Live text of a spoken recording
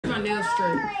nails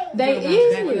straight. They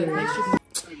is.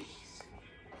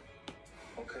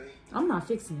 I'm not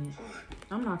fixing it.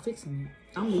 I'm not fixing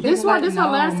it. This her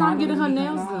last time getting her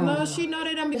nails done. No, she know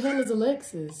they don't be. The hell is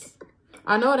Alexis?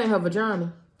 I know it ain't her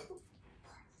vagina.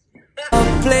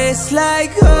 A place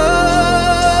like home.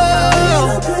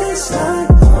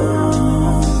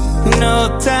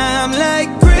 No time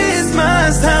like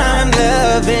Christmas time,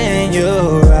 loving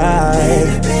you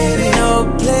right.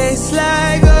 No place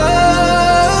like home.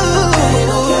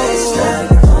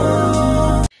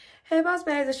 Hey boss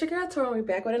babes, it's your girl Tori. We're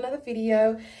back with another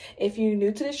video. If you're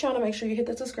new to this channel, make sure you hit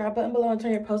the subscribe button below and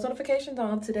turn your post notifications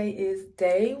on. Today is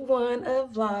day 1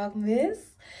 of Vlogmas.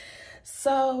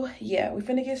 So yeah, we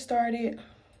finna get started.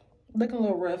 Looking a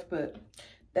little rough, but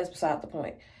that's beside the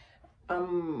point.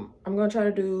 I'm gonna try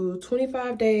to do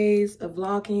 25 days of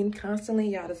vlogging constantly.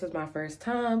 Y'all, this is my first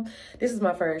time. This is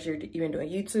my first year even doing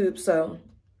YouTube, so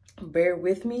bear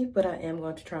with me, but I am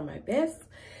going to try my best.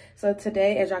 So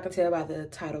today, as y'all can tell by the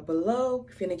title below,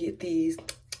 we're finna get these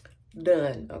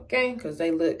done, okay? Because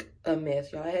they look a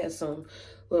mess. Y'all, I had some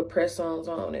little press-ons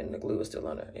on and the glue is still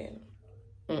on it.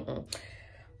 And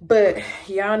But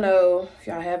y'all know, if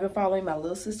y'all have been following, my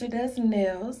little sister does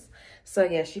nails. So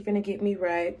yeah, she finna get me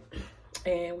right.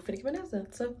 And we're finna get my nails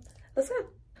done. So let's go.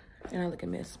 And I look a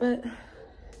mess, but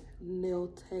Nail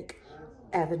Tech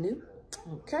Avenue.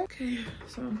 Okay. Okay,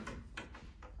 so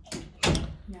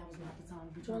Now is not the time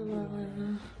to be trying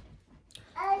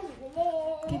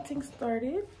to getting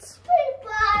started.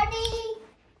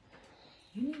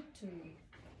 You need to.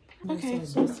 Okay,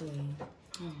 so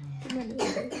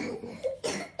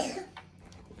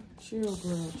chill,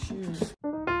 girl, chill.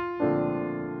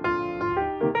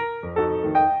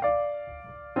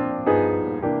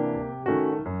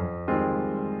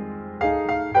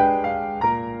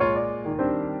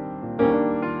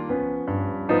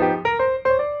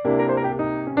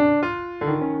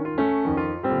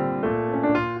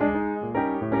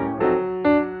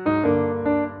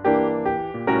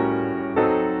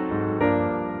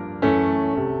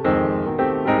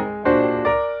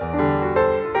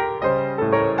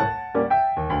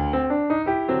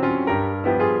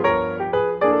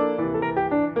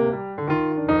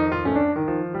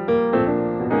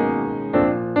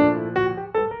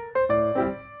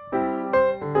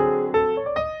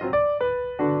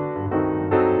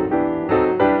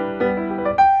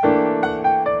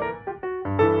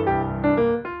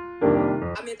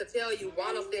 Tell you,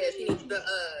 Ronald said she needs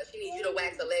you to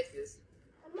wax Alexis.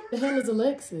 The hell is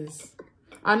Alexis?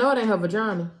 I know it ain't her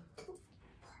vagina.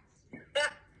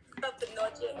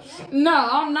 No,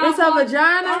 I'm not. It's her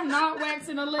vagina? I'm not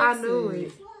waxing Alexis. I knew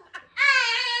it.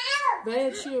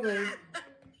 Bad chill, baby.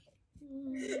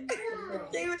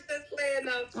 She was just playing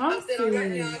though. I'm I said, all right,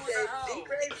 serious. now, she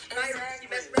crazy. She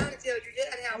mess around and tell you you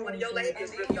didn't have one of your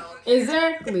legs ripped off.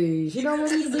 Exactly. She don't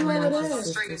want me to do all of that.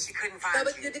 No,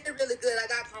 but you did really good. I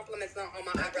got compliments on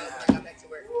my eyebrows when I got back to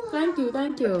work. Thank you,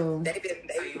 thank you. They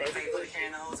bushy.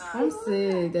 I'm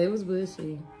sick. They was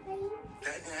bushy.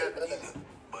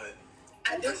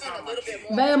 I do want a little bit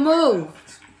more. Babe,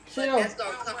 move. But that's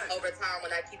gonna come over time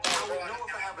when I keep on growing. I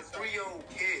have a 3-year-old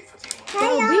kid for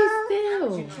 10 Be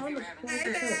still.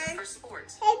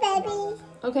 Hey, baby.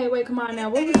 Okay, wait, come on now.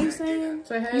 What was you saying?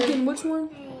 Say hey. You getting which one?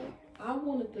 I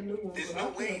wanted the new one, but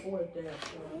I can't afford that.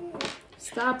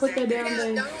 Stop, put that down,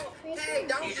 babe. Don't leave.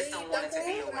 Don't come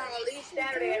tomorrow. Leave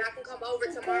Saturday, and I can come over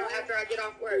tomorrow after I get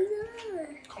off work.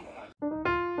 Come on.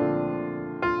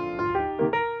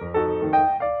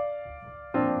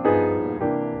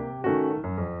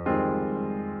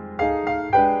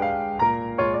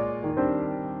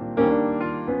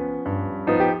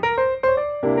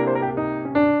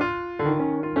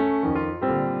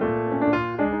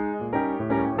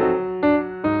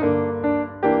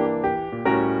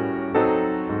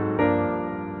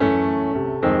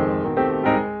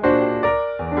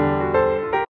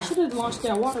 Launched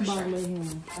that water bottle at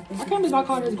him. I can't believe I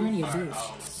called his granny a bitch.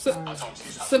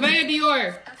 Savannah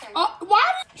Dior.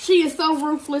 Why? She is so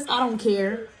ruthless. I don't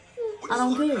care. I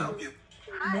don't care.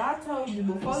 But I told you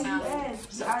before you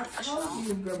asked, I told you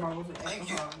your grandma was an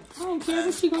alcoholic. I don't care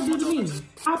what she gonna do to me.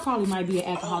 I probably might be an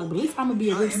alcoholic, but at least I'm gonna be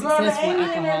a really Girl, successful ain't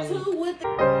in there alcoholic. too with the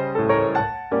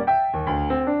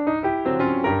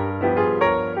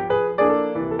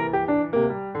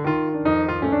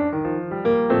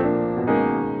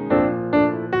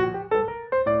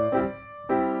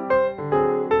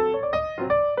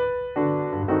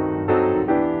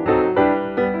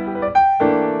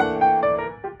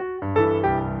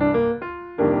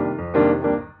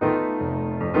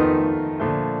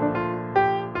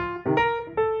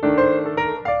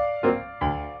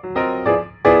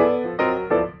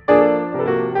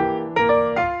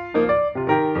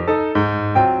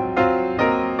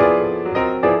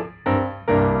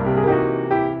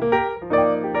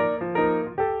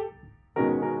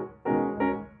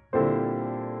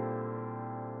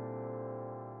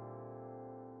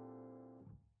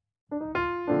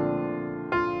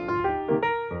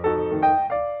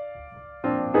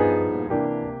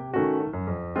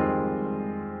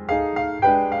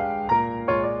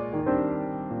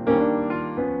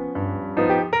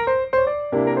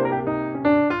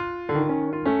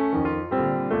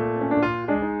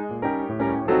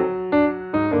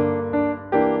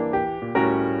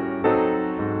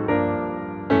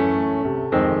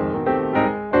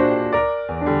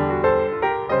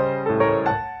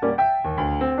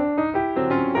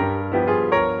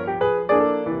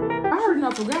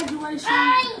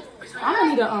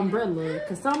umbrella,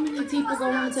 because so many people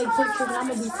gonna want to take pictures, and I'm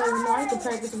gonna be so annoyed. I have to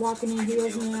practice walking in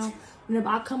heels now. Whenever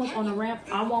I come up on the ramp,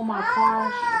 I want my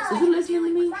car. Is you listening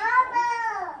to me?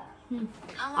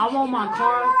 I want my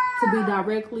car to be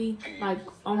directly like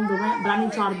on the ramp, but I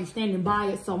need y'all to be standing by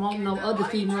it, so I won't no other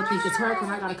female think it's her, because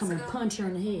I gotta come and punch her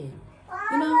in the head.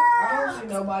 You know? I don't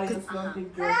think nobody just gonna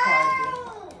think you're a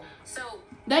cargo. So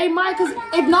They might, because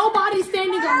if nobody's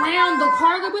standing around the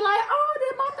car, they'll be like, oh,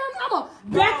 that's my family. I'm gonna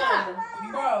back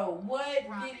up. Bro, what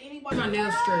did anybody? My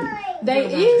nails straight. They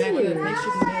Make is. sure your nails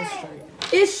straight.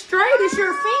 It's straight. It's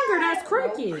your finger that's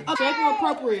crooked. Shape them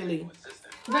appropriately.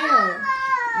 There.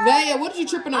 Vaya, what are you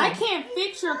tripping on? I can't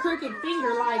fix your crooked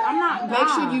finger. Like, I'm not Make sure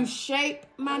God. you shape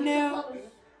my nail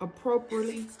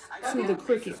appropriately to the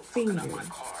crooked finger.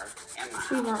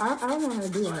 Sweetheart, I don't know how to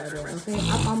do all that, okay?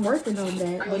 I'm working on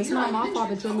that, but it's not my fault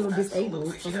that you're a little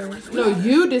disabled, okay? No,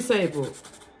 you disabled.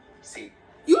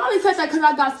 You only said that because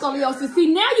I got scoliosis.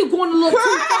 See, now you're going a little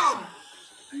too far.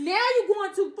 Now you're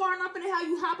going too far, and I'm finna have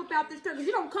you hop up out this chair because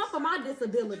you don't come from my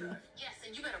disability. yes,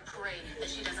 and you better pray that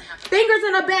she doesn't have to. Fingers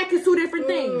in the back is two different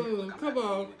things. Come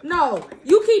on. No,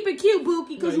 you keep it cute,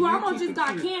 Bookie, because No, you you almost keep just it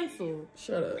got cute. canceled.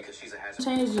 Shut up.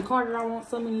 Changed the car that I want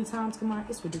so many times. Come on,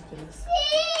 it's ridiculous.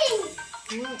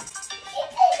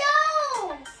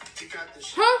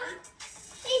 Huh?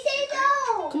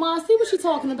 Come on, see what she's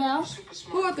talking about.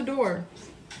 Who at the door?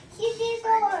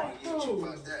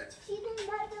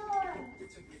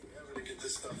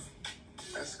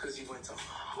 That's because you went to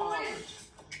hard.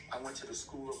 I went to the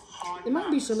school of hard. It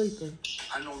might be Shalika.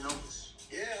 I know numbers.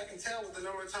 Yeah, I can tell with the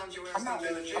number of times you asked me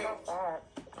in jail.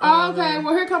 Oh, okay,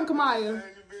 well, here come Kamaya.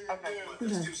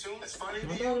 It's too soon. It's funny.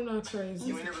 I know I'm not crazy.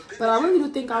 You ain't never been. But I really do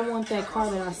think I want that car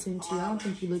that I sent you. I don't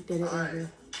think you looked at it ever.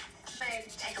 Babe,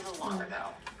 take a little longer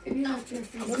though.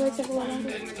 What did I take a lot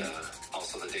longer?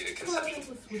 Also the data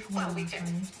conception. Well, we can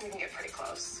get pretty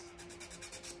close.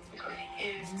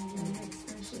 Okay.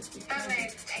 That may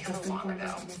take a little longer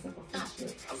though.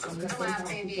 The lab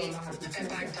maybe a bit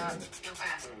backed up. No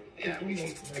bad. Yeah, we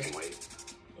can wait.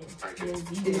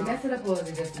 Did it mess it up or is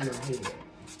it just in your head?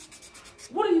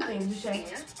 What do you think, Michelle?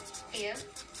 Yeah.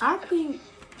 I think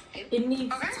it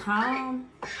needs time.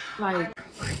 Like,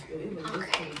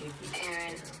 Okay.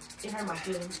 And It hurt my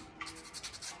feelings.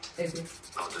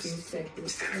 I'll just stand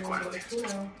there quietly. You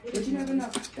know, But you never know.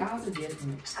 Guys are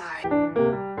different.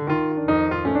 sorry.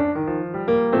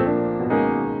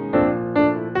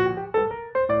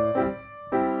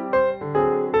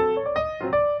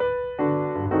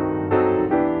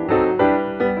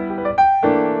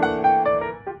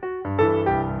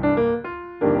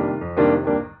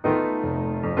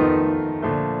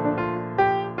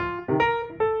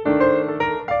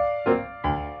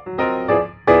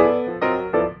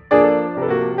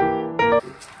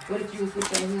 What if you was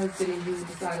with your husband and you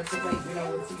decided to wait, you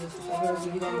know, until you was with your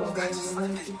husband, you don't want to go with your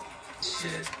husband?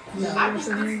 No. I just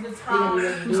think this is the time. You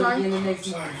do it again the next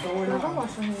month. Going on.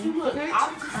 Look, I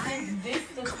just think this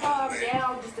the time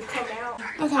now just to come out.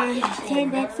 Okay, came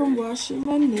back from washing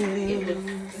my nails.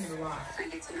 I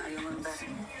get to know you a little better.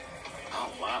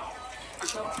 Oh, wow. I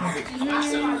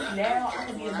feel like now I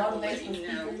can be a motivational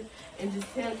speaker and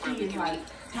just tell kids like,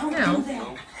 don't do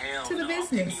that. To the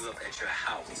business. You up at your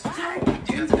house.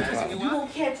 Do you have to ask You anyone?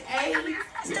 gonna catch AIDS.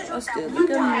 I still look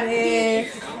a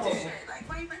mess.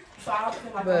 So I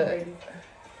feel like But- I'm ready.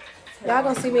 Y'all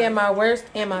gonna see me at my worst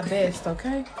and my best,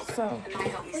 okay? So, I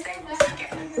help you stay with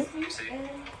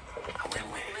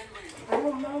I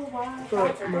don't know why.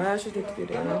 but I should get to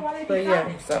do that. But yeah,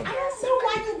 so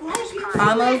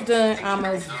almost done.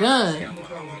 Almost done.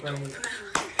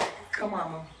 Come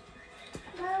on, Mom.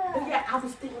 But yeah, I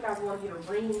was thinking I want to get a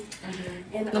ring.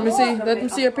 And Let me see. Let them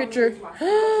see a picture.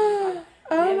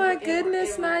 Oh my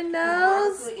goodness, my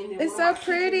nose. It's so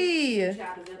pretty.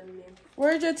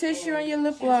 Where's your tissue and your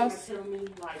lip gloss?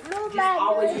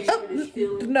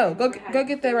 No, go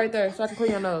get that right there so I can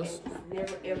clean your nose.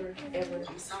 Never, ever, ever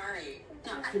I'm sorry.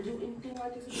 No, to do anything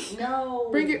like this. No.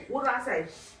 Bring it. What did I say?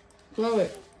 Blow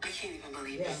it. I can't even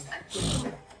believe this.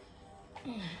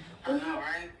 I know,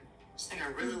 right? This thing I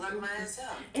really let my ass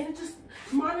out. And it just,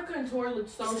 Monica and Tori looked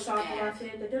so shocked when I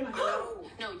said that. They're like, oh.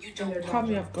 No, you don't. Caught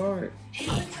me off guard. He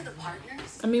went to the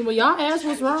partners. I mean, well, y'all asked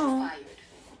what's Tried to get you wrong. fired.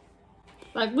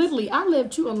 Like, literally, I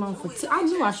left you alone for I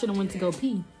knew I should have went to go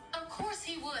pee. Of course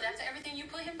he would, after everything you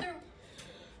put him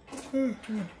through.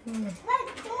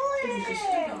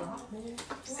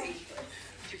 See,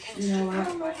 you can't You know I what?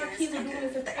 don't know how kids are doing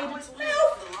this at the age of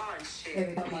 12.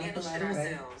 Every time I come out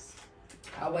anyway,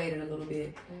 I waited a little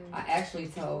bit. I actually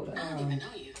told, I don't even know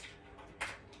you.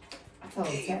 I told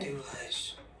Hey, Tay, do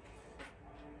hush.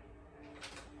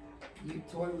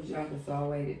 Tori was younger, so I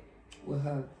waited. with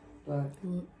her, but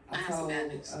I told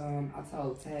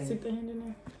Tay. Stick the hand in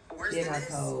there. Then I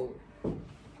told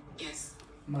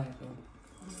Monica.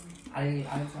 I didn't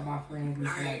tell my friends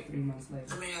until like 3 months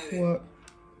later. What?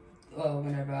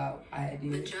 Whenever I had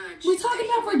did. We're talking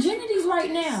about virginities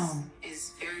right now.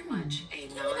 Is very much a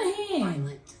Give me the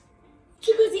hand.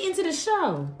 You busy into the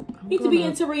show. You need to be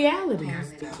into reality.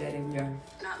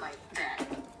 not like that.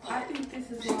 I think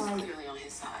this is She's like, clearly on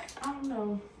his side. I don't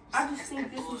know. I just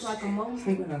think this is like a moment.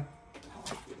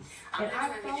 And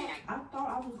I thought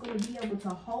I was gonna be able to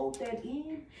hold that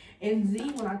in. And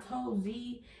Z, when I told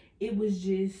Z, it was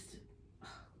just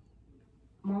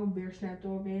Mama Bear snapped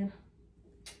over, man.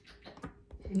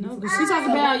 No, but she talked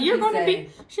about you're gonna be.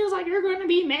 She was like, you're gonna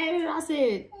be mad at it. I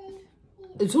said,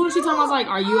 as soon as she told me, I was like,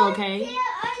 are you okay?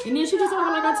 And then she just told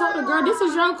me, like I told her, girl, this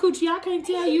is your coochie. I can't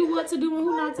tell you what to do and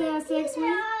who not to have sex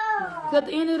with. Cause at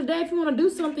the end of the day, if you want to do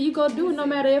something, you go do it, no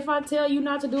matter if I tell you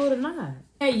not to do it or not.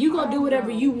 Hey, you go do whatever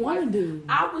you want to do.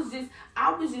 I was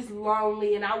just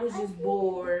lonely and I was just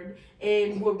bored.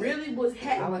 And what really was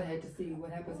happening, I would have to see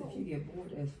what happens if you get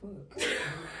bored as fuck.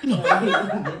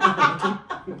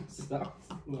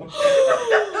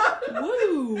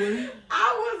 Woo! I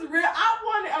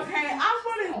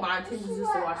wanted my attention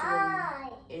just to watch a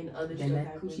movie and other shit Then that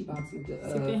happen. coochie about to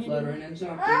fluttering and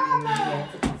jumping and then you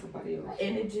have to call somebody else.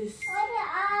 And it just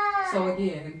So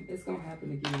again, it's gonna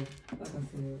happen again. Like I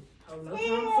said. no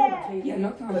time soon. Yeah,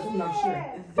 no time soon, I'm sure.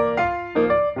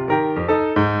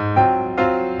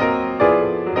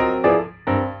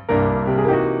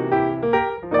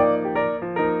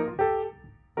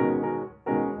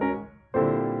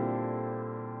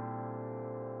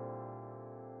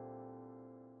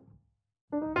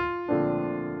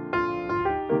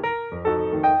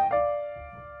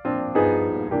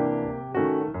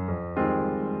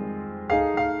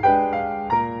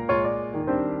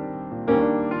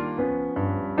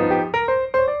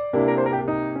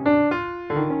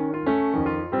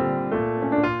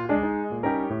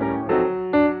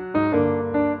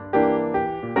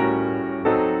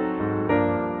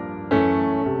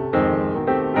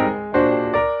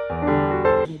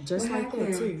 Just like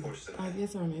that too. I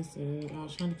guess I missed it. I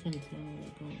was trying to kind of tell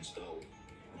you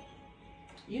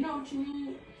You know what you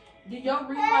need? Did your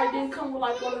ring light didn't come with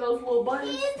like one of those little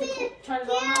buttons to turn it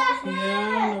on? yeah,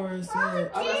 I know where it's at. I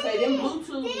was gonna say them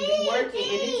Bluetooth be working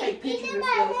and it take pictures and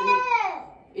stuff and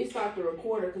it's like the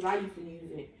recorder because I used to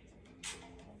use it.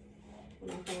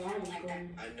 When I thought I was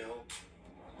going. I know.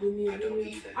 I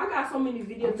got so many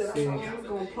videos that I thought I was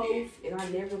gonna post and I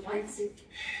never posted.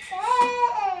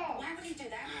 Why would he do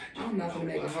that? I'm not gonna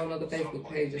make a whole other Facebook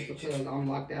page just because I'm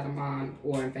locked out of mine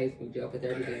or in Facebook jail for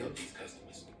 30 days.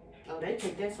 Oh, they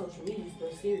take that social media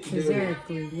stuff seriously.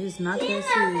 Exactly. It's not that serious.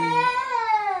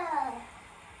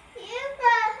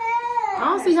 I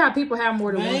don't see how people have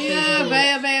more than one Facebook.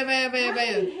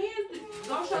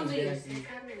 Go show Z.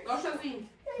 Go show Z.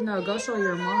 No, go show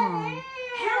your mom.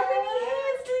 How many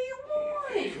hands do you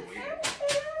want?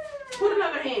 Put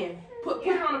another hand. Put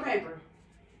it on the paper.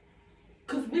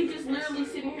 Cause we just literally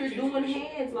sitting here doing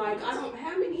hands. Like I don't.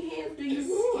 How many hands do you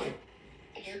want?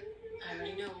 Yep, I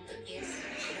already know, but yes.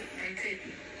 Okay.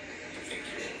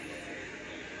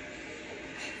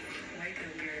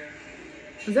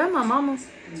 Is that my mama?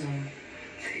 No.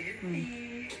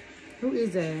 Who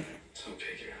is that?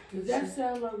 Does that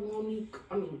sound like Monique?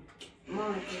 I mean,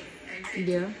 Monica.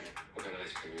 Yeah. What kind of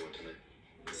ice cream you want tonight?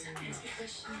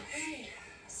 Hey,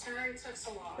 sorry it took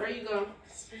so long. There you go.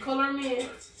 Color them in.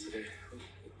 It's okay.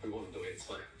 We won't do it. It's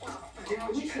fine. Girl,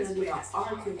 we should have did an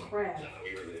arts and crafts. No, we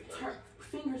really didn't.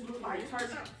 Fingers look like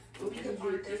turkeys. We could do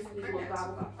this little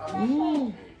gobble.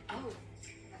 Mm. Oh,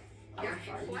 I'm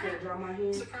sorry. You can't draw my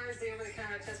hand. surprised the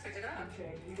over-the-counter test picked it up.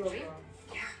 Okay, you go, girl.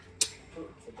 Yeah.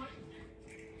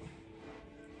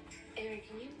 Aaron,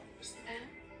 can you push the pen?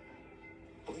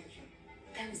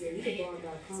 Pen's Yeah, you can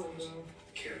borrow.com, girl.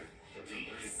 Kara, okay.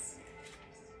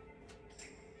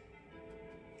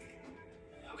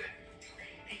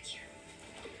 Thank you.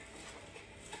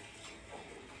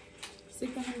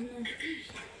 Stick that hand in there.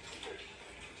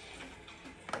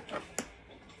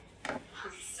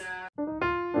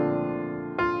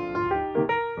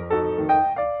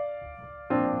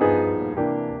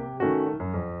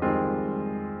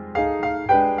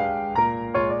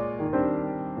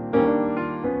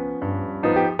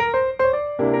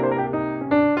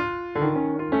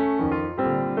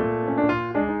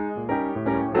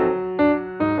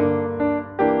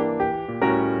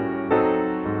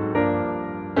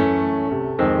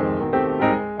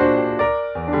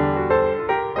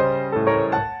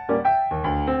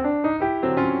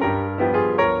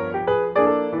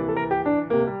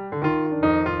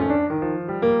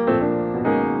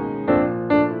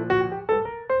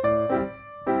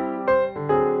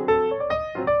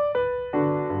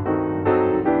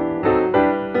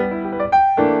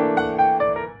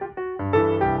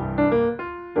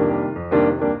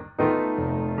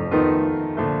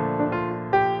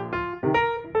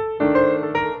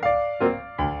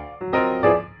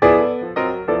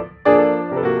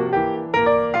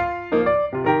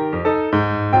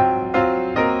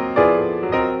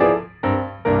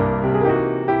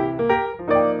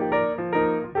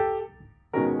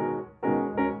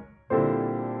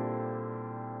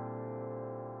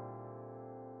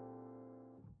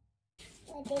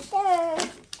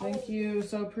 Thank you.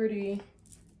 So pretty.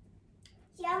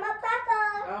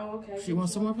 Oh, okay. She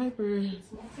wants some more paper.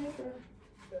 Some more paper.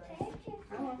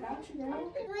 Oh, I got you,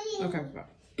 girl.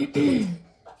 Okay.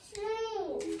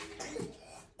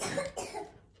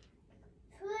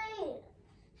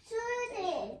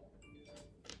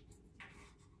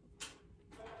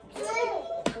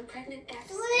 I'm pregnant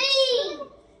after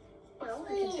well,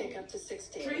 it can take up to 6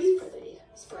 days for the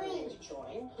sperm to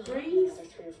join. Another 3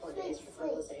 or 4 days for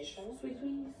fertilization.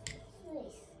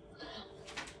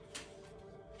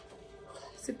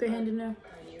 Stick their hand in there.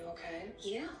 Are you okay?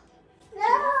 Yeah.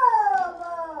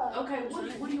 Okay,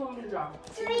 what do you want me to draw?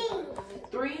 Threes?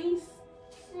 Threes?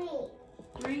 No.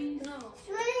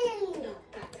 No,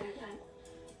 that.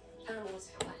 I don't want to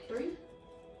say what. 3?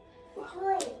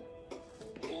 Well,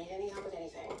 if you need any help with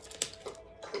anything,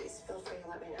 please feel free to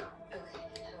let me know. Okay, I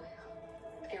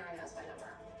will. Aaron has my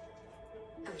number.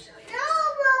 I'm sure you.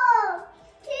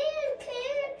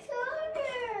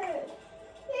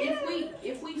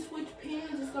 If we switch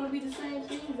pins, it's gonna be the same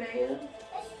thing, babe.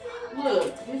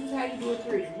 Look, this is how you do a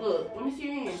 3. Look, let me see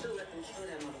your hand.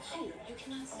 Hey, you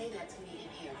cannot say that to me in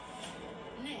here.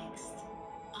 Next,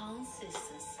 on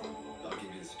sisters. I'll give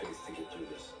you the space to get through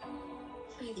this.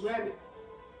 Please. Grab it.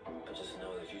 But just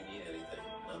know that if you need anything,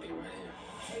 I'll be right here.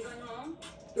 Are you going home?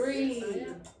 3.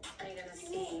 Are you gonna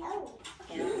ski?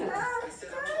 Yeah. I said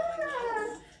I'm going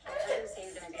home. I didn't say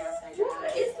he's gonna be outside your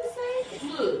house. It's the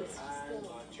same. Look. I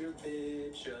want your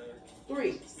picture.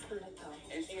 3.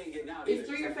 And she ain't getting out Is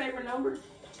 3 your favorite number?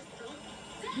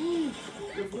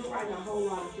 Because we're writing a whole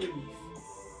lot of 3s.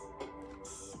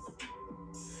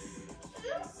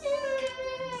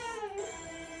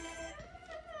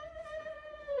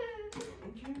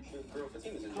 Girl,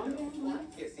 Fatina's in Calm jail. down.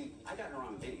 Yeah, see, I got her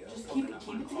on video. Just keep it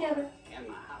together. And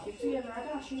my house. Keep it together. I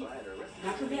got you. So I had her arrested.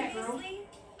 Got your back, girl.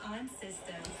 On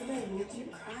systems. Come on, You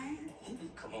crying?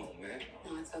 Come on, man.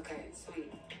 No, it's okay. It's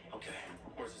sweet. Okay,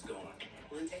 where's this going?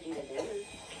 We're gonna take you to dinner.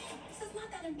 This is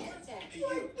not that important. To you.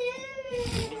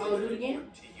 Oh, do it again?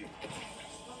 To you.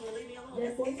 Oh, leave me alone.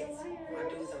 That boy's a liar. My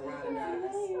dudes are riding eyes.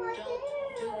 Don't do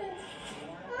it.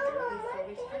 Before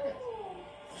we start.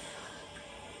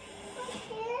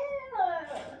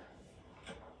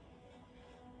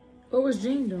 What was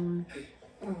Jean doing?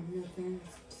 Oh, nothing.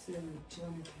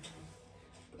 Chilling.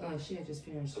 She had just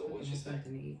finished So what cooking she me say?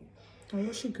 something to eat. Oh,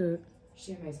 what she cooked?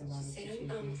 She made some barbecue Sam,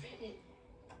 chicken. I'm pregnant.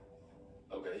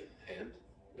 Okay, and?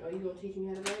 Are you going to teach me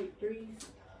how to write 3s?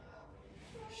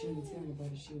 She didn't tell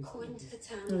nobody she was According to cooking.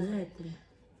 the timeline, Exactly.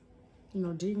 You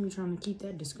know, Jean be trying to keep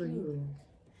that discreet. it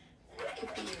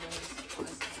could be yours or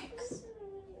 6.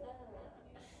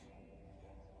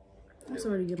 I'm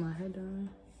sorry to get my hair done.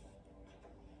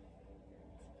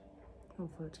 Oh,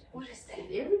 fudge. What is that?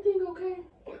 Is everything okay?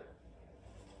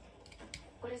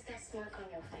 What is that smirk on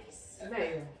your face?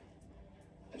 There.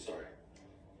 I'm sorry.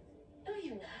 No,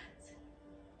 you're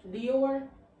not. Dior?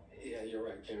 Yeah, you're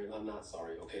right, Karen. I'm not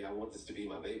sorry, okay? I want this to be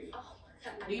my baby. Oh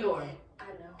my God. Dior. I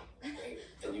know. Okay?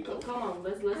 And you don't. Come on,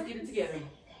 let's get it together.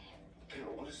 Karen,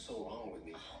 what is so wrong with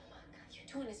me? Oh my God, you're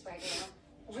doing this right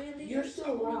now. Really? You're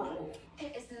still wrong.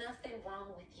 There is nothing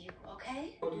wrong with you,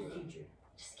 okay? Or the teacher.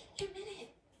 Just give me a minute.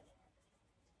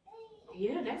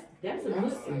 Yeah, that's a I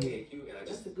good hate you, and I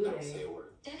just That's a good don't age. say a word.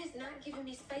 That is not giving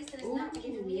me space and it's not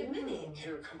giving me a minute.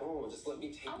 Karen, come on, just let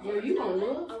me take Girl, you gonna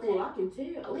love school, Okay. I can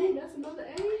tell. Okay. Ooh, that's another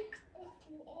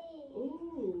A.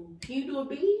 Ooh. Can you do a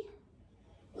B?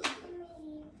 Listen,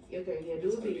 Okay, yeah, do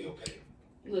it's a gonna be B. okay.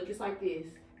 Look, it's like this.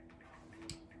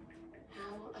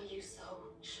 How are you so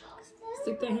shocked?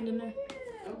 Stick that hand in there.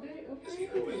 Okay, Just okay.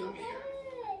 either way, I'm here.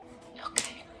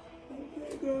 Okay.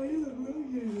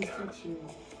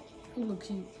 You look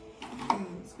cute.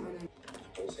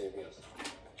 Don't say anything else.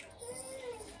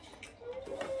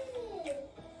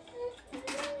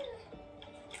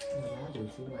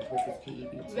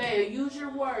 Babe, use your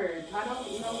words. I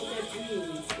don't know what that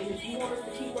means. And if you want us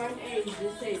to keep writing A's,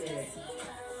 just say that.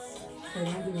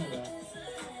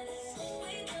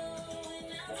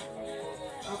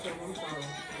 Okay, I'm sorry.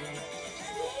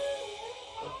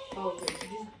 Oh, okay.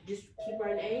 Just keep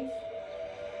writing A's?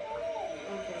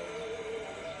 Okay.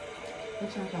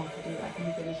 What y'all going to do? Like,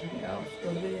 you finish your nails?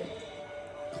 Go to bed?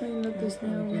 Clean up this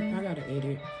nail. I gotta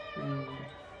edit. I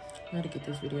gotta get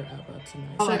this video out by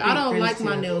tonight. Oh, I I don't think like French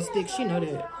my tip. nails thick. She know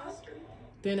that.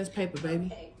 Then it's paper,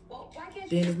 baby.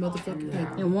 Then it's motherfucking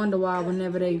paper. And wonder why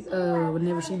whenever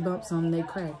she bumps them, they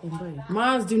crack and break.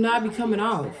 Mines do not be coming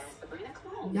off.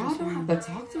 Y'all don't have to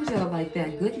talk to each other like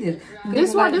that. Goodness.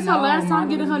 This Like, her no, last time mine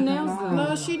getting her wouldn't be nails coming done. off.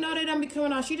 No, she know they don't be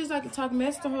coming off. She just like to talk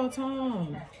mess the whole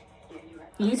time.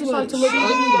 You just like to look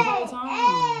ugly the whole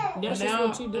time. That's just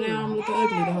what you do. Now I'm looking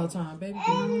ugly the whole time, baby.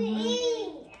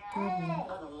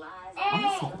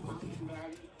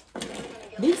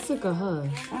 Be sick of her.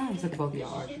 I'm sick of both of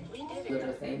y'all arguing. Look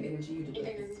at the same energy you do.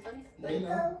 They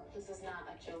know. This is not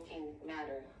a joking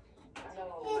matter.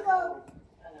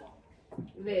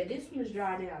 Man, this one's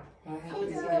dried out. I had to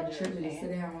get Trinity to sit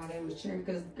down while they was cheering.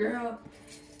 Because, girl,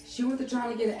 she went to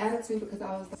trying to get an attitude because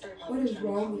I was like, what is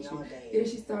wrong with you? Then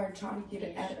she started trying to get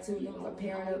an attitude. There was a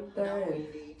parent up there and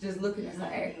just looking at her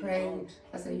act crazy.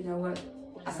 I said, you know what?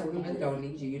 I said, we really don't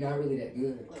need you. You're not really that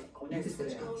good. You can sit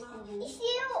down. And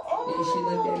she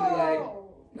looked at me like,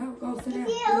 no, go sit down.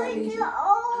 We don't need you.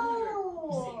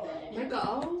 Make a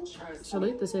old?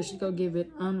 Shalita said she go give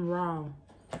it unraw,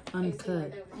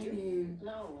 uncut.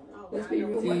 Let's be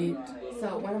real.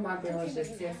 So one of my girls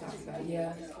just said something about,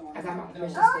 yeah, I got my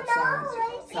permission to switch songs.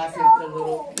 So I sent the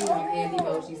little, hand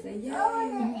emoji, say, yay.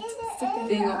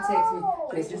 Then gonna text me,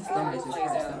 please just don't miss this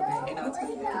something. And I'll tell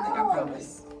you that, I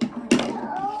promise.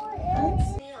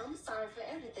 Yeah, I'm sorry for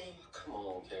everything. Come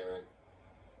on, Karen.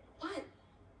 What?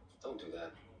 Don't do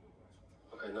that.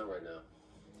 Okay, not right now.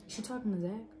 She talking to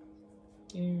Zach?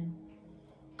 I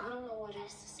don't know what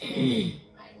else to say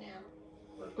right now.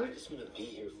 Look, I just want to be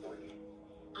here for you.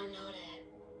 I know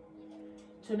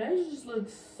that. Today just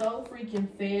looks so freaking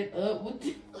fed up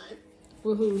with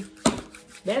With who?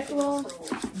 Basketball?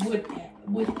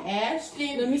 with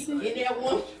Ashton. Let me see. In that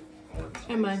one.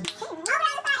 Am I?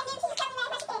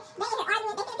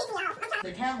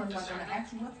 The camera's not gonna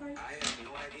ask you what's right. I have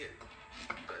no idea,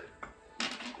 but